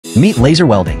Meet laser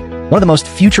welding, one of the most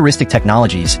futuristic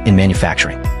technologies in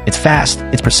manufacturing. It's fast,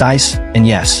 it's precise, and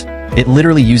yes, it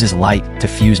literally uses light to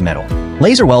fuse metal.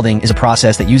 Laser welding is a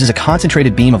process that uses a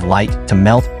concentrated beam of light to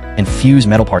melt and fuse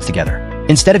metal parts together.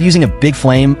 Instead of using a big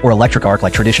flame or electric arc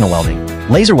like traditional welding,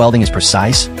 laser welding is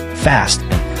precise, fast,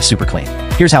 and super clean.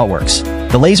 Here's how it works.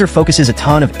 The laser focuses a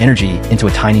ton of energy into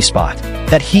a tiny spot.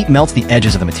 That heat melts the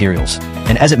edges of the materials,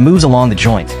 and as it moves along the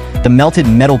joint, the melted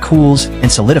metal cools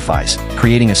and solidifies,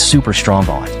 creating a super strong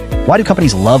bond. Why do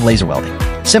companies love laser welding?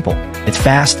 Simple. It's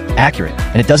fast, accurate,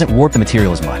 and it doesn't warp the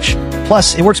material as much.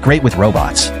 Plus, it works great with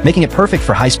robots, making it perfect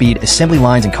for high-speed assembly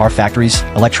lines in car factories,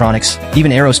 electronics,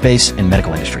 even aerospace and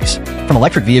medical industries. From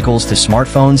electric vehicles to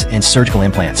smartphones and surgical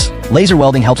implants, laser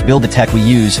welding helps build the tech we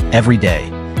use every day.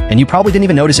 And you probably didn't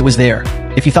even notice it was there.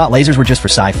 If you thought lasers were just for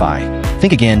sci-fi,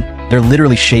 think again, they're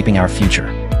literally shaping our future.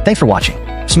 Thanks for watching.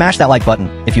 Smash that like button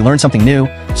if you learned something new,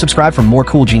 subscribe for more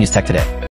cool genius tech today.